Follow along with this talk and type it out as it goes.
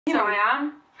Here I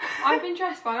am. I've been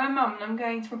dressed by my mum and I'm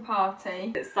going to a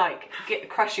party. It's like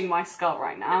crushing my skull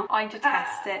right now. I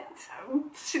detest it.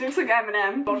 She looks like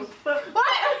Eminem.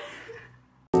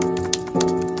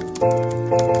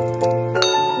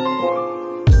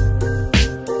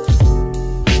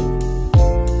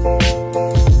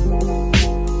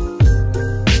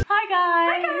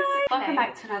 Welcome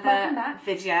back to another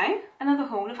video. Another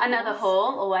haul, of course. Another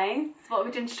haul, always. What are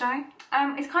we doing today?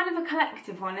 It's kind of a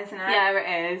collective one, isn't it? Yeah,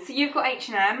 it is. So you've got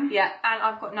H&M. Yeah. And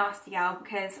I've got Nasty Gal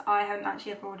because I haven't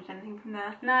actually ever ordered anything from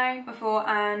there. No. Before,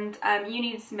 and you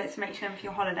needed some bits from H&M for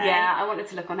your holiday. Yeah, I wanted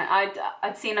to look on it.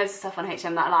 I'd seen loads of stuff on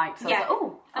H&M that I liked, so I was like,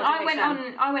 oh. And I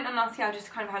went on Nasty Gal just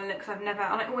to kind of have a look because and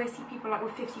I always see people like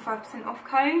with 55% off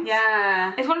codes.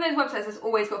 Yeah. It's one of those websites that's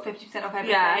always got 50% off everything.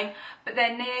 Yeah. But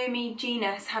then Naomi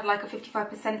Genius had like a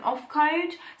 55% off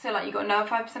code, so like you got another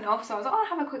 5% off. So I was like, oh,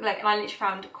 I'll have a quick look, and I literally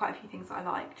found quite a few things that I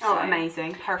liked. Oh, so,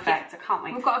 amazing! Perfect. Yeah. I can't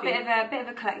wait. We've got a bit of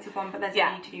a collective one, but there's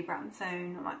only 2 brands, so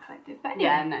not like collective. But anyway.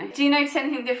 Yeah, no. Do you notice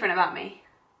anything different about me?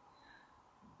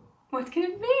 What could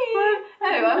it be? Oh,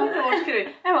 I wonder what could it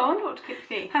be. Oh, I wonder what could it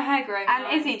be. Her hair growing.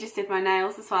 And Izzy just did my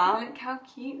nails as well. Look how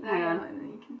cute they Hang are.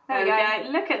 on. There we go.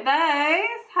 Look at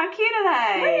those. How cute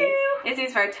are they? Woo.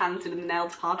 Izzy's very talented in the nail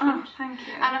department. Oh, thank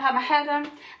you. And I've had my hair done,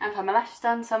 and I've had my lashes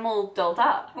done, so I'm all dolled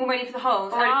up. All ready for the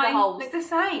holes. All ready for the holes. Look the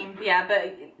same. Yeah,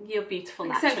 but you're beautiful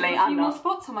naturally. Except for a few more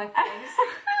spots on my face.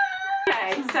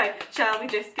 Okay, so shall we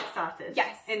just get started?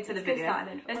 Yes. Into the video.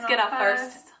 Let's On get our our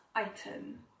first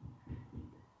item.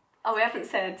 Oh, we haven't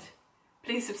said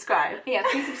please subscribe. Yeah,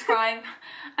 please subscribe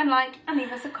and like and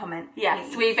leave us a comment.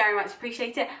 Yes, we very much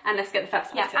appreciate it. And let's get the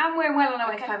first item. Yeah, and we're well on our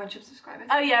way to 500 subscribers.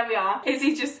 Oh yeah, we are.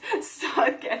 Izzy just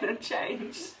started getting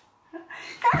unchanged.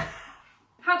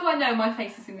 How do I know my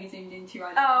face is going to be zoomed into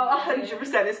right now? Oh, 100%.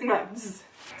 It's going to be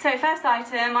So first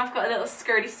item, I've got a little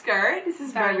skirty skirt. This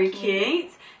is very cute.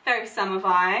 Very summer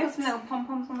vibes. Got some little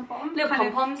pom-poms on the bottom. Little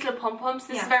pom-poms.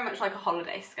 This is very much like a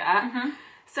holiday skirt.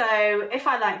 So if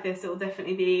I like this, it will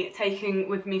definitely be taken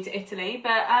with me to Italy.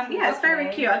 But yeah, it's very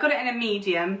cute. I got it in a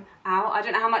medium out. I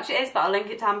don't know how much it is, but I'll link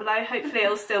it down below. Hopefully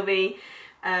it'll still be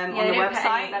on the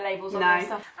website. Their labels on their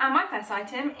stuff. And my first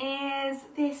item is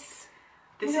this.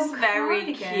 This is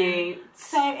very cute.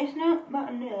 So it's not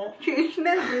buttoned up. It's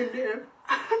never buttoned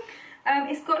up.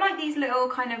 It's got like these little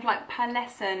kind of like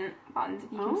pearlescent buttons,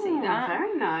 if you can see that.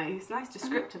 Very nice. Nice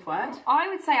descriptive word. I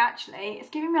would say actually it's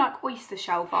giving me like oyster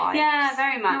shell vibes. Yeah,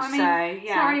 very much so. Yeah. It's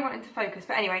not really wanting to focus,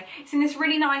 but anyway, it's in this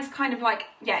really nice kind of like,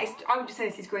 I would just say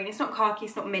this is green. It's not khaki,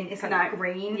 it's not mint, it's like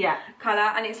green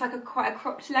colour, and it's like quite a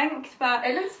cropped length, but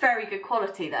it looks very good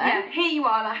quality though. Yeah, here you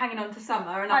are like hanging on to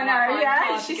summer, and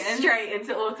I'm she's straight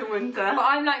into autumn winter. But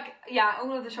I'm like,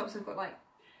 all of the shops have got like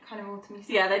kind of autumny stuff.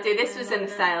 Yeah, they do. This was in the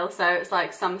sale, so it's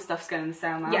like some stuff's going in the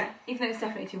sale now. Yeah, even though it's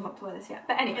definitely too hot to wear this yet.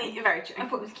 But anyway, very true. I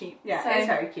thought it was cute. Yeah, so it's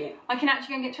very cute. I can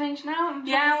actually go and get changed now.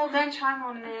 Yeah, we'll go and try them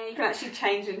on there. You can actually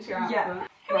change into your outfit. Yeah.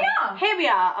 Here we are. Here we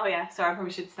are. Oh yeah, sorry, I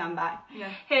probably should stand back. Yeah.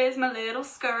 Here's my little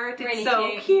skirt. It's really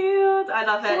so cute. I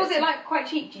love it. So was it like quite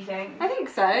cheap, do you think? I think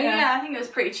so. Yeah, I think it was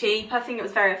pretty cheap. I think it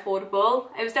was very affordable.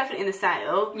 It was definitely in the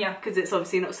sale. Yeah. Because it's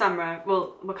obviously not summer.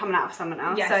 Well, we're coming out of summer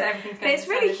now. Yeah, so everything's going. But it's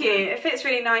really cute. It fits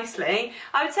really nicely.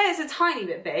 I would say it's a tiny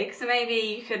bit big, so maybe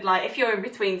you could, like, if you're in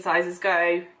between sizes,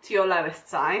 go to your lowest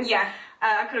size. Yeah.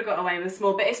 I could have got away with a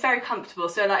small, but it's very comfortable.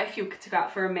 So, like, if you were to go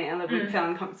out for a meal, it wouldn't feel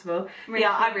uncomfortable. Really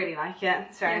I really like it.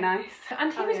 It's very nice.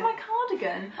 And here is my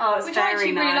cardigan. Oh, it's which very I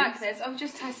actually nice. really like this. I was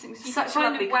just testing. So you Such could a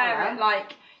lovely wear it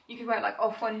like you could wear it like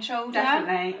off one shoulder.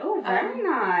 Definitely. Oh, very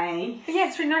nice. But yeah,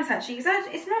 it's really nice actually because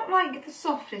it's not like the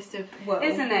softest of wool.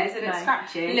 Isn't it? It's a bit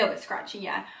scratchy. A little bit scratchy,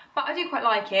 yeah. But I do quite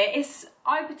like it.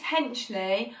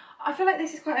 I feel like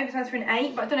this is quite oversized for an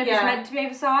 8, but I don't know if it's meant to be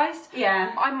oversized.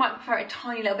 Yeah. I might prefer it a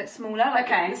tiny little bit smaller. Like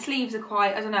the sleeves are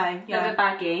quite, I don't know. Yeah. A bit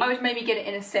baggy. I would maybe get it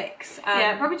in a 6.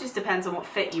 Yeah, it probably just depends on what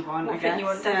fit you want, I guess. What fit you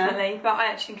want, definitely. But I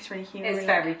actually think it's really cute. It's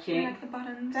very cute. I like the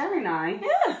buttons. Very nice.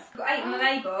 Yeah. Got 8 on the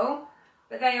label,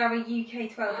 but they are a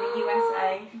UK 12 and a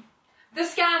USA. The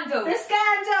scandal. The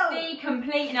scandal. The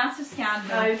complete and utter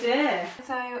scandal. Oh dear.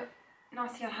 So,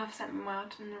 Nasty Gal have sent me my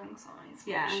out in the wrong size.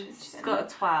 Yeah, she's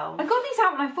got a 12. I got these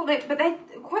out and I thought but they're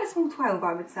quite a small 12,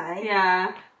 I would say.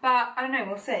 Yeah. But I don't know,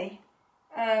 we'll see.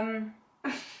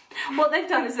 What they've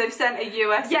done is they've sent a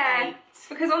US 8.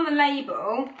 Because on the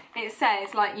label it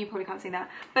says, like, you probably can't see that,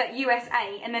 but US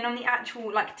 8, and then on the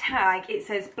actual like tag it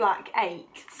says black 8.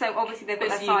 So obviously they've got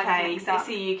their sizes mixed up. It's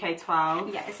a UK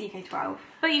 12. Yeah, it's a UK 12.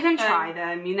 But you can try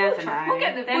them. You never know. We'll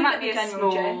get there might be a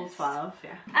small 12.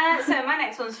 Yeah. So my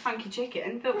next one's Funky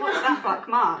Chicken, but what's that black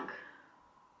mark?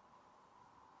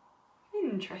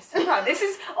 interesting. Right, this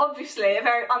is obviously a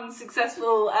very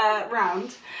unsuccessful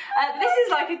round. But this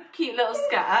is like a cute little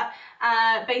skirt.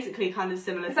 Basically kind of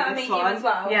similar to this one. As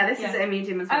well? Yeah, this is a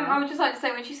medium as well. I would just like to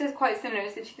say, when she says quite similar,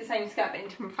 it's literally the same skirt but in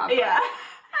different fabric. Yeah.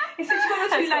 It's literally got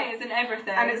the 2 layers and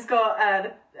everything. And it's got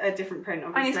a different print,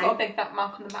 obviously. And it's got a big back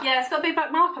mark on the back. Yeah, it's got a big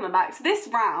back mark on the back. So this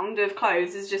round of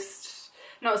clothes is just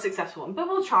not a successful one, but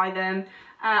we'll try them.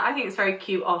 I think it's very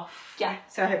cute off. Yeah.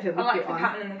 So I hope it'll be cute on. I like the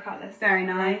pattern and the colours. Very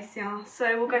nice, yeah.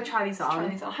 So we'll go try these on. Try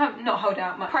these on. Not hold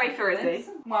out much. Pray for Izzy.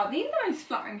 Wow, these are the most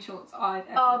flattering shorts I've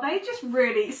ever. Oh, they just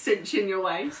really cinch in your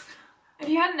waist. If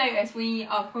you hadn't noticed, we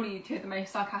are probably 2 of the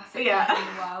most sarcastic people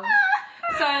in the world.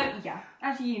 So, yeah.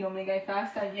 Actually, you normally go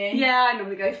first, don't you? Yeah, I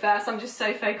normally go first. I'm just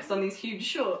so focused on these huge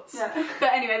shorts. Yeah.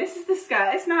 But anyway, this is the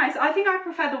skirt. It's nice. I think I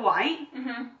prefer the white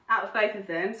out of both of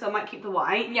them, so I might keep the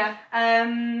white. Yeah.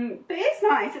 But it's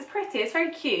nice. It's pretty. It's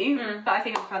very cute. But I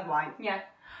think I prefer the white. Yeah.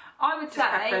 I would say,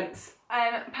 preference.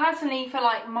 Personally, for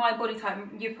like my body type,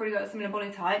 you've probably got a similar body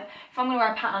type. If I'm going to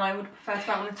wear a pattern, I would prefer to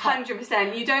wear it on the top.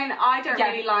 100%. You don't. I don't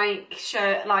really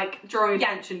like drawing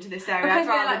attention to this area. Because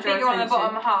we're like bigger on the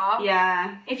bottom half.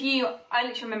 Yeah. I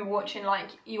literally remember watching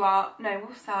like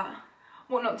what's that?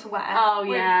 What Not to Wear. Oh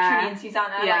with yeah. Trini and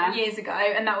Susanna like years ago,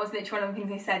 and that was literally one of the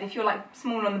things they said. If you're like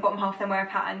small on the bottom half, then wear a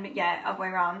pattern. But yeah, other way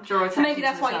around. So maybe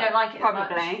that's why you don't like it.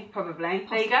 Probably.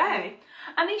 There you go.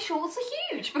 And these shorts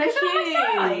are huge because they're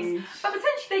my size. But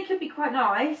potentially they could be quite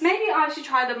nice. Maybe I should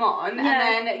try them on,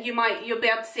 and then you'll be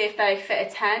able to see if they fit a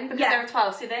 10 because they're a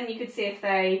 12. So then you could see if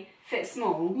they fit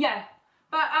small. Yeah,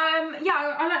 but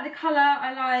yeah, I like the colour.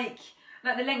 I like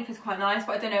the length is quite nice,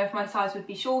 but I don't know if my size would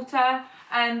be shorter.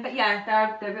 But yeah,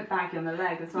 they're a bit baggy on the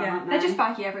leg as well. Aren't they? They're just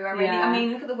baggy everywhere, really. Yeah. I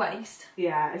mean, look at the waist.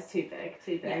 Yeah, it's too big.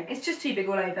 Yeah, it's just too big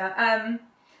all over.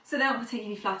 So they're not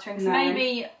particularly flattering. So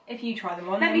maybe if you try them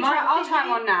on, I'll try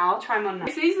them on now.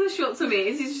 So these are the shorts for me.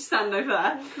 Izzy's just stand over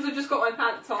there because I've just got my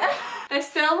pants on. They're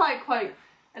still like quite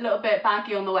a little bit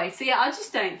baggy on the waist. So yeah, I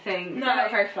just don't think they're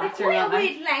not very flattering. They're quite a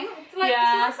weird length. Like,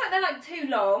 it looks like they're like too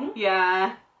long.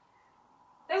 Yeah.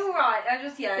 They're alright, they're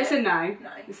just, It's a no.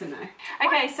 It's a no.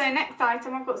 Okay, so next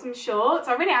item, I've got some shorts.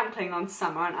 I really am clinging on to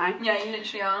summer, aren't I? Yeah, you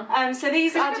literally are. So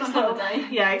these are just little...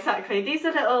 Yeah, exactly. These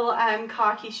are little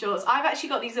khaki shorts. I've actually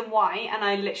got these in white, and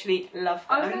I literally love them.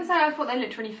 I was going to say, I thought they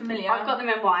looked really familiar. I've got them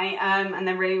in white, and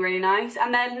they're really, really nice.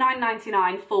 And they're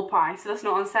 £9.99 full price, so that's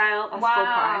not on sale. That's full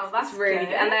price. That's really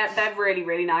good. And they're really,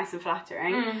 really nice and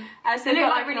flattering. So they've got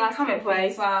like really nice comfy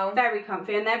as well. Very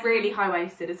comfy, and they're really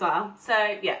high-waisted as well. So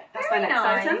yeah, that's my next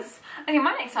item. Okay,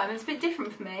 my next item is a bit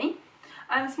different for me.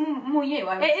 It's more you,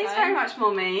 I would say. It is very much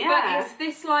more me, yeah. But it's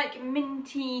this like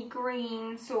minty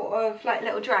green sort of like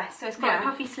little dress. So it's got like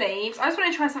puffy sleeves. I just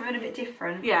want to try something a bit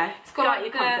different. Yeah, it's got like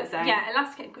your comfort zone. Yeah,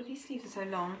 elasticated. God, these sleeves are so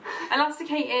long.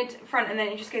 Elasticated front, and then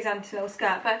it just goes down to a little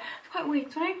skirt. But it's quite weird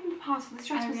because when I opened the parcel, this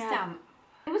dress was damp.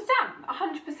 It was damp,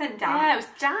 100% damp. Yeah, it was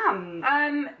damp.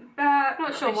 But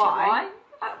not sure why.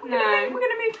 We're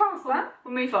gonna move past that.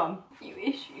 We'll move on. Few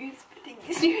issues, putting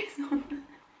issues on.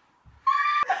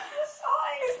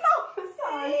 It's not the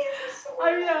size.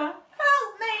 Oh yeah.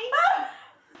 Help me!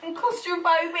 I'm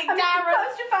claustrophobic,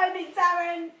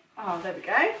 Darren. Oh, there we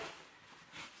go.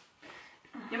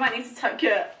 You might need to tuck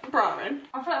your bra in.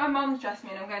 I feel like my mum's dressed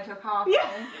me and I'm going to a party. Yeah.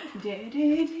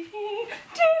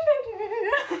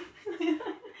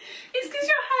 It's because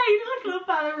your hair, you look like a little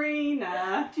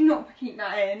ballerina. Do not keep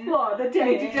that in. What, the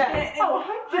day-to-day? Oh,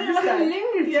 100%. I look like a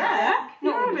lunatic. Yeah.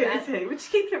 Not a lunatic. We're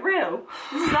just keeping it real.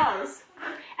 This is us.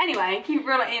 Anyway, keep it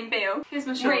real like Ian Beale. Here's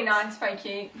my shorts. Really nice, very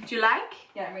cute. Do you like?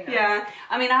 Yeah, really nice. Yeah.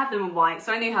 I mean, I have them in white,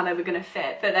 so I knew how they were going to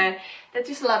fit, but they're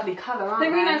just a lovely colour, aren't they?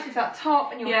 They're really nice with that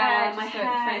top and your hair. My hair.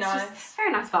 Very nice. Just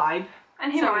very nice vibe.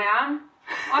 And here I am.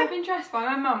 I've been dressed by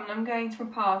my mum and I'm going to a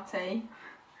party.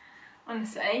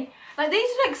 Honestly. Like, these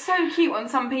look so cute on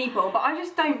some people, but I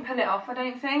just don't pull it off, I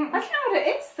don't think. I don't know what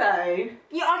it is, though.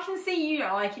 Yeah, I can see you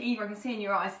don't like it either. I can see in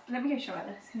your eyes. Let me go show it.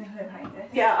 Let's hate this.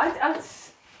 Yeah,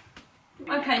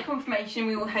 Okay, confirmation.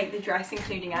 We all hate the dress,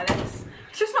 including Alice.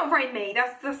 It's just not very me.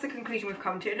 That's the conclusion we've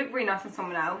come to. It looked really nice on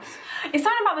someone else. It's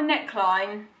something about the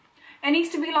neckline. It needs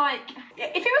to be like,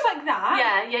 if it was like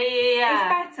that,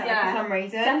 it's better for some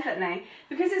reason. Definitely.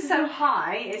 Because it's so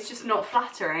high, it's just not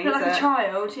flattering. But like a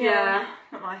child, yeah.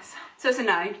 Not nice. So it's a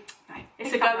no. No.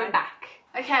 It's a going back.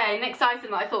 Okay, next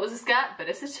item that I thought was a skirt, but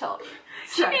it's a top.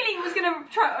 She nearly was going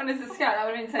to try it on as a skirt. That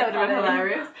would have been so funny. That would have been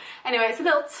hilarious. Anyway, it's a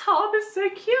little top. It's so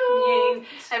cute.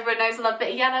 Everyone knows I love a bit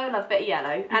of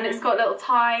yellow. And it's got little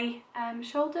tie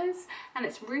shoulders, and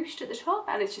it's ruched at the top,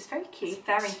 and it's just very cute. It's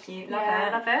very cute. Love it. I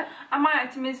love it. And my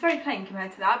item is very plain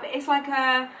compared to that, but it's like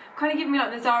a kind of giving me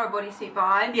like the Zara bodysuit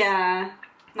vibes. Yeah.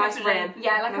 Nice rib.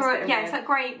 Yeah, like nice yeah, it's like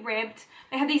grey ribbed.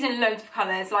 They had these in loads of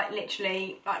colours, like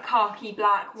literally like khaki,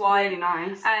 black, white. Really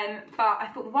nice. But I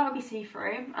thought the white would be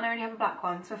see-through, and I already have a black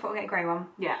one, so I thought I'll get a grey one.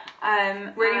 Yeah.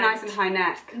 Really nice and high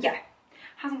neck. Yeah.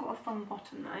 Hasn't got a thong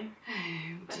bottom though.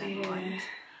 Oh dear. Never mind.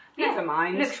 Never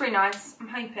mind. Looks really nice. I'm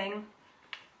hoping.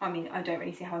 I mean, I don't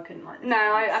really see how I couldn't like this. No,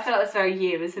 I feel like that's very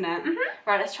you, isn't it?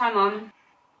 Right, let's try them on.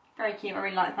 Very cute, I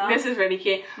really like that. This is really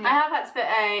cute. Yeah. I have had to put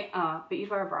a, but you'd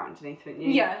wear a bra underneath, wouldn't you?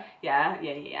 Yeah. Yeah.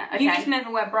 Okay. You just never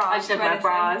wear bras. I just never wear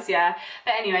bras, yeah.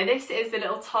 But anyway, this is the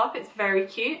little top. It's very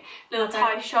cute. Little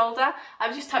tie shoulder.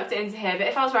 I've just tucked it into here, but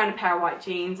if I was wearing a pair of white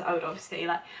jeans, I would obviously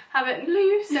like have it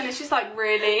loose, and it's just like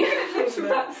really...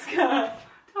 that skirt.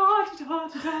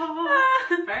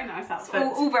 Very nice outfit.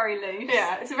 All very loose.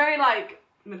 Yeah, it's a very like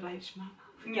middle-aged man.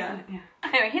 Yeah.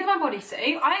 Anyway, here's my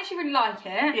bodysuit. I actually really like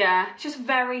it. Yeah. It's just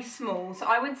very small, so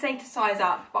I would say to size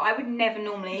up, but I would never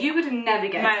normally... You would never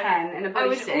get a 10 in a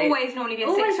bodysuit. I would always normally be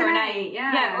a 6 or an 8.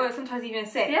 Yeah. Or sometimes even a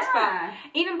 6. Yeah. But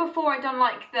even before I'd done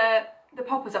like the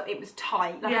poppers up, it was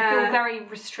tight. Like I feel very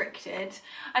restricted.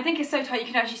 I think it's so tight you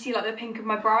can actually see like the pink of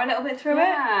my bra a little bit through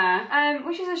it.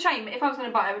 Which is a shame. If I was going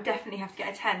to buy it, I would definitely have to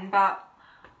get a 10. But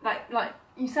like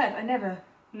you said, I never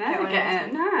get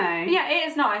it. No. But yeah, it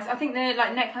is nice. I think the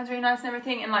like neckline's really nice and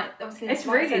everything, and like obviously it's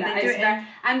really nice.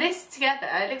 And this together,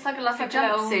 it looks like a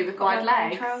jumpsuit with wide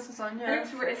legs. Trousers on, yeah.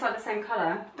 It's like the same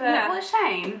colour. But what a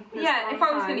shame. Yeah, if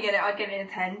I was going to get it, I'd get it in a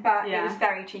 10. But it was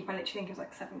very cheap. I literally think it was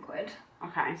like £7.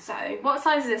 Okay. So what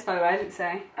size is this, by the way? I didn't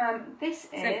say. This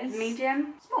is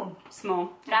medium.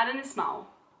 Small. Gadden is small.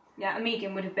 Yeah, a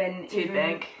medium would have been too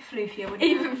big. Floofier, wouldn't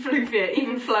even floofier,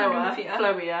 even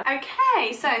flowier.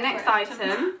 Okay, so next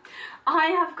item. I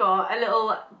have got a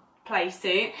little play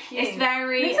suit. It's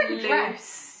very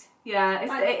loose. Yeah,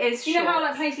 it is. You know how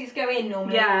like play suits go in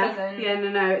normally? Yeah, it doesn't. Yeah,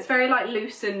 no. It's very like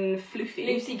loose and floofy.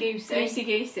 Loosey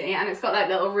goosey, and it's got like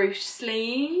little ruched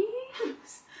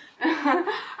sleeves.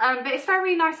 But it's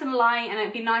very nice and light, and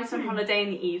it'd be nice on holiday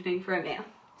in the evening for a meal.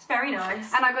 It's very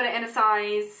nice. And I got it in a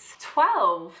size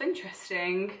 12.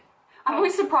 Interesting. I'm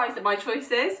always surprised at my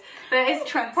choices, but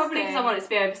it's probably because I want it to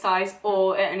be oversized,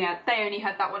 or they only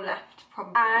had that one left,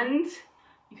 probably. And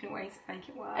you can always make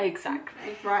it work.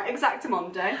 Exactly. Right,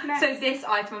 exactamundo. Next. So this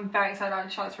item I'm very excited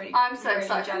about. Charlotte's really I'm so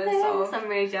excited for this. I'm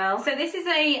really jealous. So this is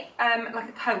a like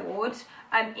a cord.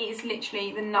 It is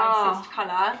literally the nicest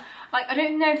colour. Like, I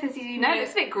don't know if this is even... No,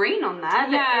 it's a bit green on there.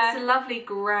 Yeah. It's a lovely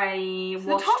grey wash.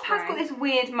 The top has got this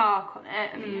weird mark on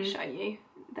it. I'm going to show you.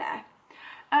 There.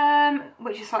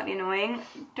 Which is slightly annoying.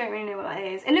 Don't really know what that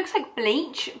is. It looks like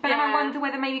bleach, but then I wonder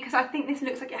whether maybe, because I think this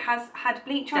looks like it has had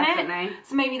bleach on it.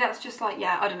 So maybe that's just like,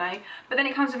 I don't know. But then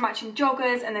it comes with matching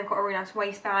joggers, and they've got a really nice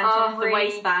waistband. Oh, the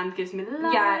waistband gives me the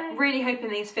light. Yeah, really hoping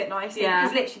these fit nicely. Yeah.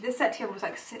 Because literally, this set together was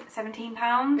like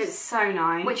 £17. It's so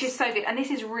nice. Which is so good. And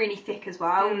this is really thick as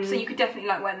well. So you could definitely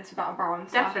like wear this without a bra and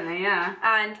stuff. Definitely, yeah.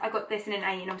 And I got this in an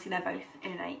 8, and obviously they're both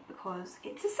in an 8 because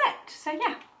it's a set. So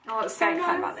yeah. Oh, it's very so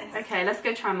excited nice. about this. Okay, let's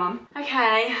go try them on.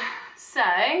 Okay, so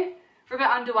we're a bit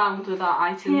underwhelmed with our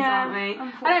items, aren't we?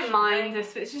 I don't mind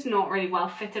this, but it's just not really well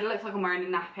fitted. It looks like I'm wearing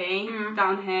a nappy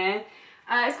down here.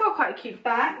 It's got quite a cute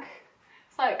back.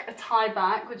 It's like a tie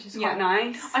back, which is quite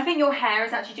nice. I think your hair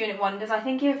is actually doing it wonders. I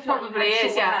think if probably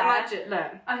is, imagine,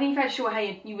 look. I think if you had short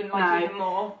hair, you wouldn't like it even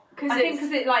more. I think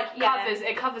because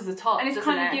it covers the top, and it's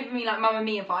kind of giving me like Mamma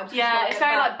Mia vibes. Yeah, it's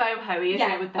very like boho-y,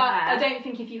 isn't it, with the hair? I don't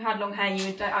think if you had long hair,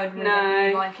 I would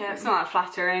really like it. It's not that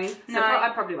flattering. So I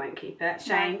probably won't keep it.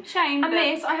 Shame. Shame. And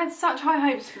this, I had such high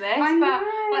hopes for this, but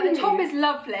like the top is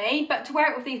lovely, but to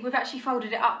wear it with these, we've actually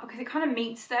folded it up because it kind of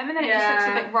meets them, and then it just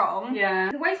looks a bit wrong.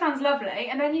 Yeah. The waistband's lovely,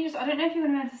 and then I don't know if you're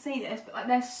going to be able to see this, but like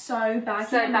they're so baggy.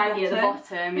 So baggy at the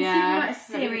bottom. Yeah. It's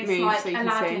like a serious like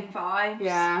Aladdin vibes.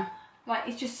 Yeah. Like,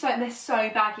 it's just they're so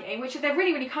baggy, which they're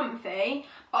really, really comfy,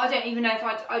 but I don't even know if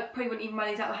I probably wouldn't even wear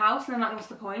these out of the house, and then like, what's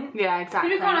the point? Yeah, exactly.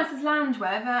 It'd be quite nice as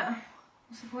loungewear, but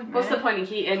what's the point? What's the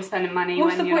point in spending money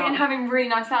What's the point in having really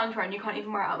nice loungewear and you can't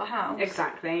even wear it out of the house?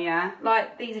 Exactly, yeah.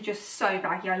 Like, these are just so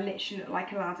baggy, I literally look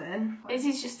like Aladdin.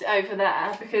 Izzy's just over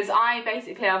there, because I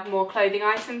basically have more clothing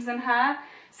items than her.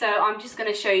 So I'm just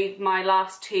going to show you my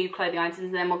last 2 clothing items,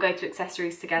 and then we'll go to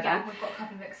accessories together. Yeah, we've got a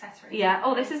couple of accessories. Yeah.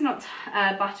 Oh, this is not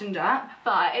buttoned up,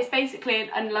 but it's basically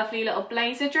a lovely little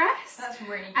blazer dress. That's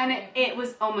really cute. And it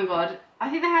was, oh my god, I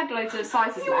think they had loads of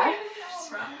sizes left.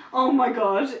 Oh my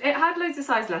god, it had loads of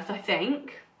sizes left, I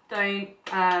think. Don't,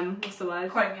 what's the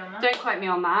word? Quote me on that. Don't quote me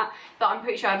on that, but I'm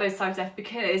pretty sure I had loads of sizes left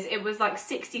because it was like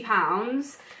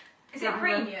 £60. Is it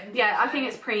premium? Yeah, I think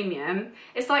it's premium.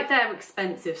 It's like their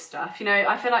expensive stuff, you know.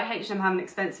 I feel like H&M have an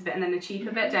expensive bit and then a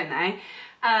cheaper bit, don't they?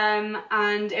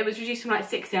 and it was reduced from like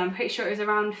 60. I'm pretty sure it was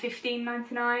around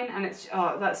 $15.99, and it's,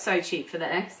 oh, that's so cheap for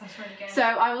this. That's really good. So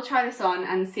I will try this on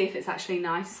and see if it's actually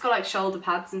nice. It's got like shoulder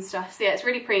pads and stuff, so yeah, it's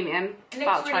really premium. It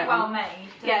looks really well made.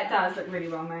 Yeah, it does look really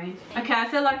well made. Okay, I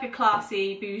feel like a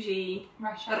classy, bougie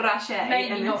ratchet.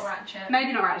 Maybe not ratchet.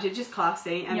 Maybe not ratchet, just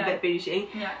classy and a bit bougie.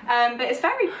 Yeah. But it's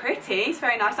very pretty, it's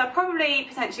very nice. I probably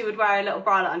potentially would wear a little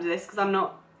bralette under this because I'm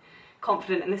not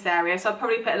confident in this area, so I'd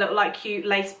probably put a little like cute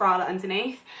lace bralette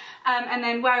underneath, and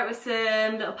then wear it with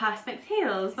some little perspex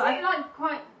heels. But is it like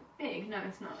quite big? No,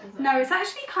 it's not, is it? No, it's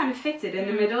actually kind of fitted in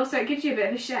the middle, so it gives you a bit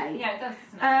of a shape. Yeah, it does,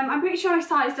 doesn't it? I'm pretty sure I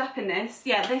sized up in this.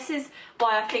 Yeah, this is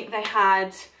why I think they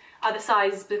had other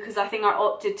sizes, because I think I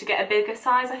opted to get a bigger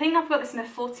size. I think I've got this in a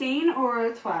 14 or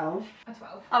a 12. A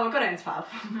 12. Oh, I got it in a 12.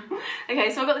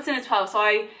 Okay, so I got this in a 12, so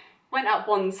I went up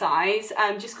one size,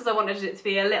 just because I wanted it to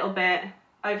be a little bit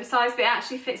oversized, but it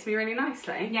actually fits me really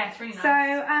nicely. Yeah, it's really nice. So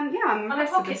yeah, I'm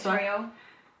impressed with this one. Real.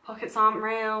 Pockets aren't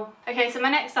real. Okay, so my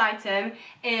next item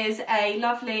is a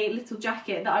lovely little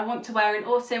jacket that I want to wear in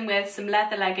autumn with some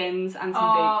leather leggings and some boots.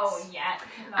 Oh yeah,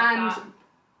 and that.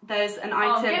 There's an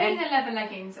item. Give me the leather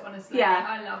leggings, honestly. Yeah,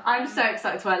 I love them. I'm so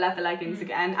excited to wear leather leggings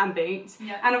again and boots.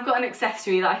 Yeah. And I've got an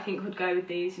accessory that I think would go with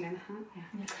these. You know, the hat.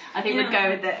 Yeah. I think would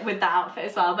go with that outfit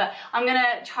as well. But I'm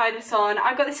gonna try this on.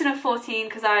 I got this in a 14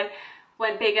 because I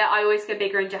went bigger. I always go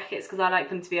bigger in jackets because I like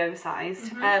them to be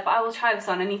oversized. But I will try this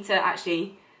on. I need to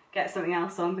actually get something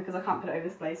else on because I can't put it over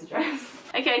this blazer dress.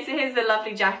 Okay, so here's the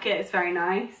lovely jacket. It's very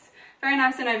nice. Very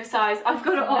nice and oversized. I've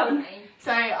got it on. Lovely.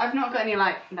 So I've not got any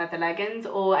like leather leggings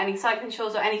or any cycling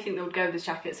shorts or anything that would go with this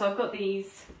jacket. So I've got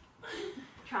these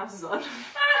trousers on.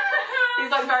 These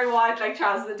like very wide leg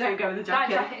trousers that don't go with the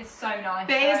jacket. That jacket is so nice.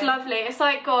 But it is lovely. It's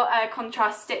like got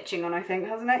contrast stitching on, I think,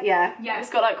 hasn't it? Yeah. Yeah.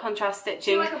 It's got like contrast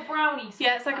stitching. It's like a brownie.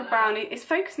 Yeah, it's like a brownie. It's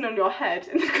focusing on your head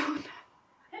in the corner.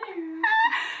 Hello.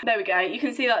 There we go. You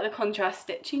can see like the contrast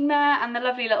stitching there and the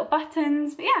lovely little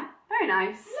buttons. But yeah, very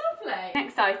nice. Lovely.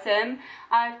 Next item,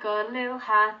 I've got a little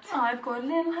hat. I've got a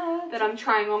little hat that I'm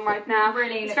trying on right now.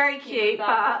 Really, it's very cute,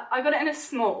 but I got it in a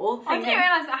small. I didn't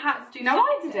realise that hats do. No,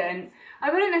 I didn't. I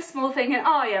got it in a small thinking,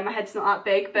 oh yeah, my head's not that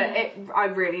big, but I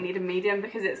really need a medium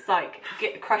because it's like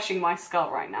crushing my skull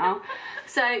right now.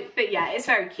 So, but yeah, it's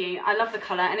very cute. I love the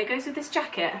colour and it goes with this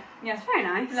jacket. Yeah, it's very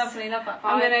nice. Lovely, love that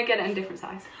vibe. I'm gonna get it in a different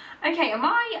size. Okay, and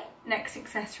my next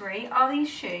accessory are these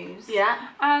shoes. Yeah.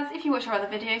 As if you watch our other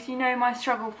videos, you know my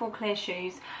struggle for clear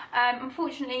shoes.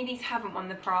 Unfortunately, these haven't won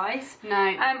the prize. No.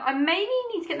 I maybe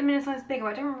need to get them in a size bigger.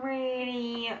 I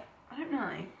don't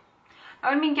know. I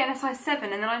would mean getting a size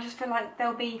 7, and then I just feel like I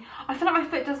feel like my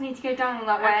foot does need to go down all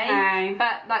that way. Okay.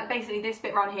 But like basically this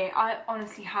bit right here, I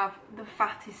honestly have the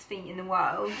fattest feet in the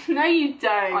world. No, you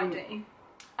don't. I do.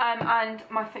 And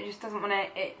my foot just doesn't want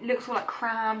to. It looks all like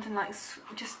crammed and like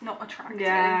just not attractive.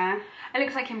 Yeah. It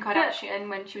looks like Kim Kardashian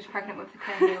when she was pregnant with the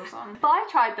clear heels on. But I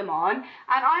tried them on, and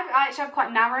I actually have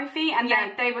quite narrow feet, and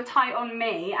they were tight on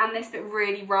me, and this bit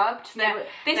really rubbed. This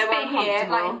bit here,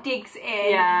 like it digs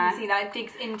in. Yeah. You can see that it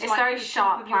digs into. It's very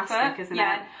sharp plastic, isn't it?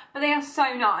 Yeah. But they are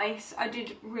so nice. I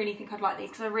did really think I'd like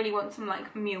these because I really want some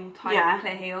like mule type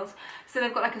clear heels. So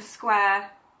they've got like a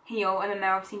square heel, and then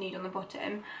they're obviously nude on the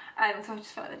bottom. So I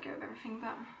just felt like they'd go with everything,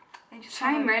 but they just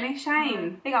shame, really,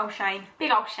 shame. Big old shame.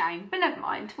 Big old shame. But never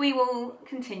mind, we will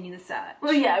continue the search.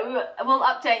 Well, yeah, we'll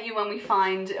update you when we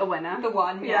find a winner. The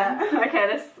one, yeah. Okay,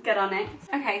 let's get on it.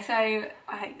 Okay, so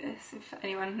I hate this. If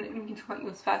anyone, you can talk about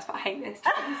yours first, but I hate this.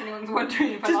 Just in case anyone's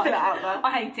wondering if I just put it out there.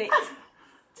 I hate it.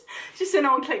 Just so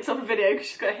no one clicks off a video because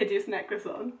she's got a hideous necklace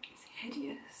on. It's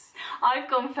hideous. I've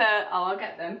gone for, I'll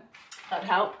get them. That'd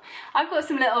help. I've got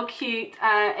some little cute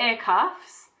ear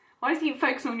cuffs. Why do you keep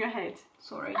focusing on your head?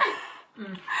 Sorry.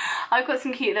 I've got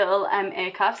some cute little ear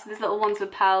cuffs. There's little ones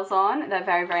with pearls on. They're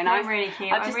very, very nice. They're really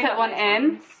cute. I've just put one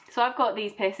in. So I've got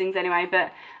these piercings anyway,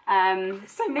 but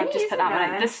so many, I've just put that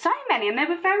one in. There's so many, and they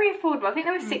were very affordable. I think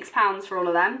they were £6 for all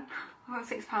of them. I got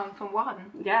 £6 for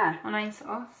one. Yeah. On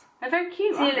ASOS. They're very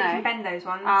cute, aren't they? You can bend those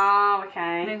ones. Oh,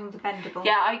 okay. Those ones are bendable.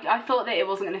 Yeah, I thought that it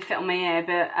wasn't going to fit on my ear,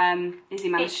 but Izzy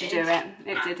managed to do it.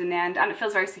 It did in the end, and it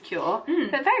feels very secure.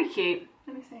 But very cute.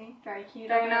 Let me see. Very cute.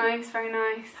 Very nice, very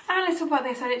nice. And let's talk about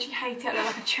this. I literally hate it. I look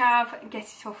like a chav. Get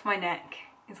it off my neck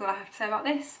is all I have to say about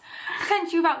this.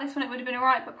 Potentially without this one it would have been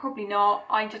alright, but probably not.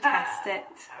 I detest it.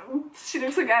 She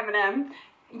looks like Eminem.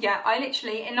 Yeah, I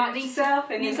literally, in like these like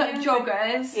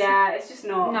joggers. Yeah, it's just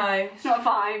not. No. It's not a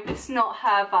vibe. It's not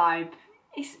her vibe.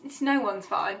 It's no one's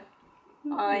vibe.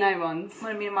 No one's.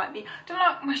 Well, I mean, it might be. I don't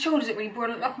like my shoulders. It really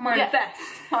broad. Look like I'm wearing a vest.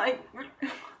 Like.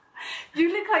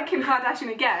 You look like Kim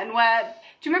Kardashian again, where...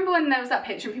 Do you remember when there was that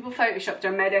picture and people photoshopped her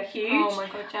and made her huge? Oh my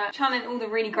god, yeah. Channeling all the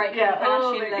really great Kim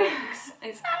Kardashian looks.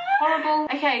 It's horrible.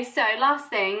 Okay, so last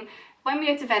thing. When we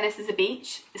go to Venice, there's a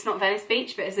beach. It's not Venice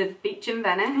Beach, but it's a beach in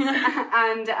Venice.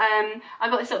 And I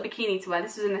got this little bikini to wear.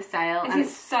 This was in a sale. This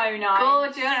is so nice.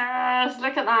 Gorgeous.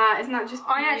 Look at that. Isn't that just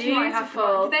beautiful? I actually might have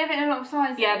to. Did they have it in a lot of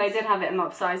sizes? Yeah, they did have it in a lot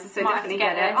of sizes, so definitely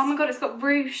get it. Oh my god, it's got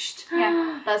ruched.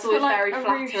 Yeah. That's always very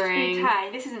flattering.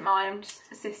 This isn't mine, I'm just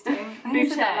assisting. I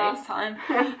said that last time.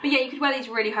 But yeah, you could wear these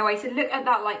really high-waisted. Look at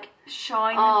that, like,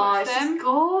 shine across them. It's just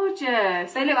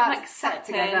gorgeous. They look like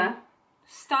satin. Together.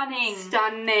 Stunning.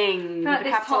 Stunning. I feel like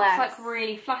this top's like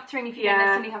really flattering if you don't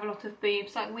necessarily have a lot of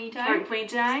boobs like we don't. Like we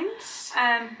don't.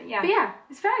 But yeah,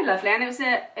 it's very lovely and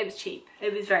it was cheap.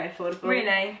 It was very affordable.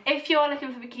 Really. If you're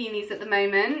looking for bikinis at the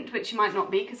moment, which you might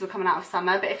not be because we're coming out of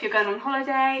summer, but if you're going on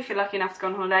holiday, if you're lucky enough to go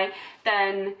on holiday,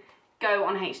 then go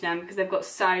on H&M because they've got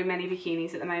so many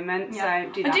bikinis at the moment. Yeah.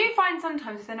 So do that. I do find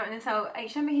sometimes if they're not in the sale,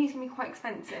 H&M bikinis can be quite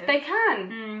expensive. They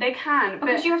can. They can.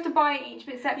 Because you have to buy each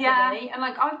bit separately. Yeah. And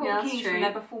like I've bought bikinis from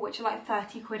there before which are like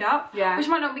 30 quid up. Yeah. Which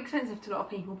might not be expensive to a lot of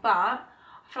people, but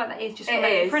I feel like that is just for an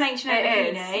H&M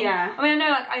bikini. Yeah. I mean, I know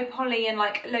like Opoly and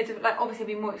like loads of like obviously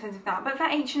it'd be more expensive than that, but for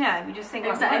H&M you just think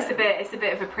like, it's a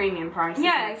bit of a premium price.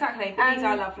 Yeah, exactly. But these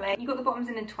are lovely. You got the bottoms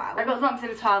in a 12. I got the bottoms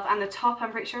in a 12 and the top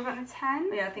I'm pretty sure I got in a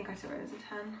 10. Yeah, I think I saw it as a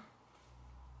 10.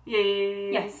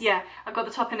 Yes. Yeah, I got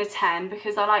the top in a 10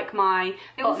 because I like my.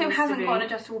 It also hasn't got an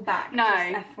adjustable back. No,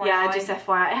 just FYI. yeah, just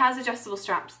FYI. It has adjustable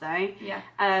straps though. Yeah.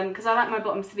 Because I like my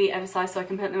bottoms to be oversized so I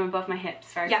can put them above my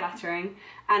hips. Very flattering.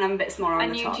 And I'm a bit smaller on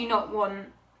the top. And you do not want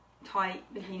tight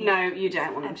bikinis. No, you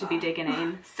don't want them to be digging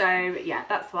in. So yeah,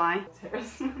 that's why.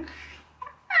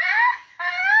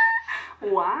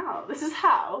 Wow, this is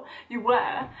how you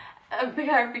wear a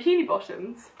pair of bikini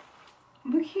bottoms.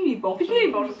 Bikini bottoms?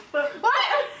 Bikini bottoms.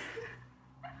 What?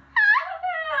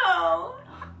 No.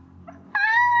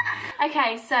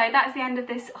 Okay, so that's the end of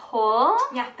this haul.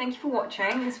 Yeah, thank you for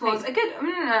watching. This was a good...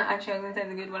 actually, I was going to say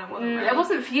the good one. It wasn't really. It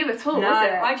wasn't for you at all, no, was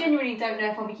it? I genuinely don't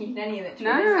know if I'll be keeping any of it.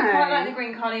 No. I quite like the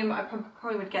green cardigan, but I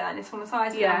probably would get that in a smaller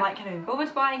size. But I'm like, can I be bothered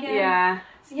to buy again? Yeah.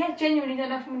 So yeah, genuinely don't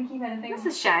know if I'm going to keep anything. That's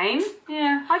a shame.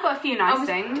 Yeah. I got a few nice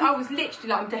things. I was literally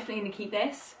like, I'm definitely going to keep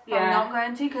this. But I'm not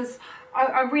going to because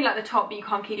I really like the top, but you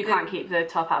can't keep the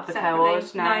top out of the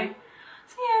cord. No.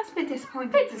 So yeah, it's a bit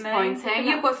disappointing to me. But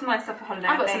you've got some nice stuff for holiday.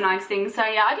 I've got some nice things. So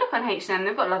yeah, I'd look on H&M.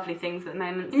 They've got lovely things at the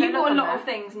moment. So you bought a lot of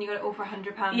things and you got it all for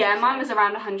 £100. Yeah, mine was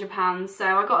around £100, so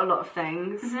I got a lot of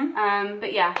things.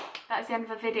 But yeah, that's the end of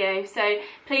the video. So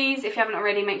please, if you haven't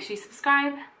already, make sure you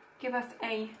subscribe. Give us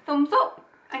a thumbs up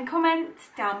and comment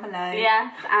down below.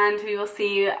 Yes, and we will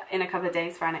see you in a couple of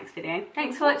days for our next video.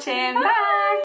 Thanks for watching. Bye.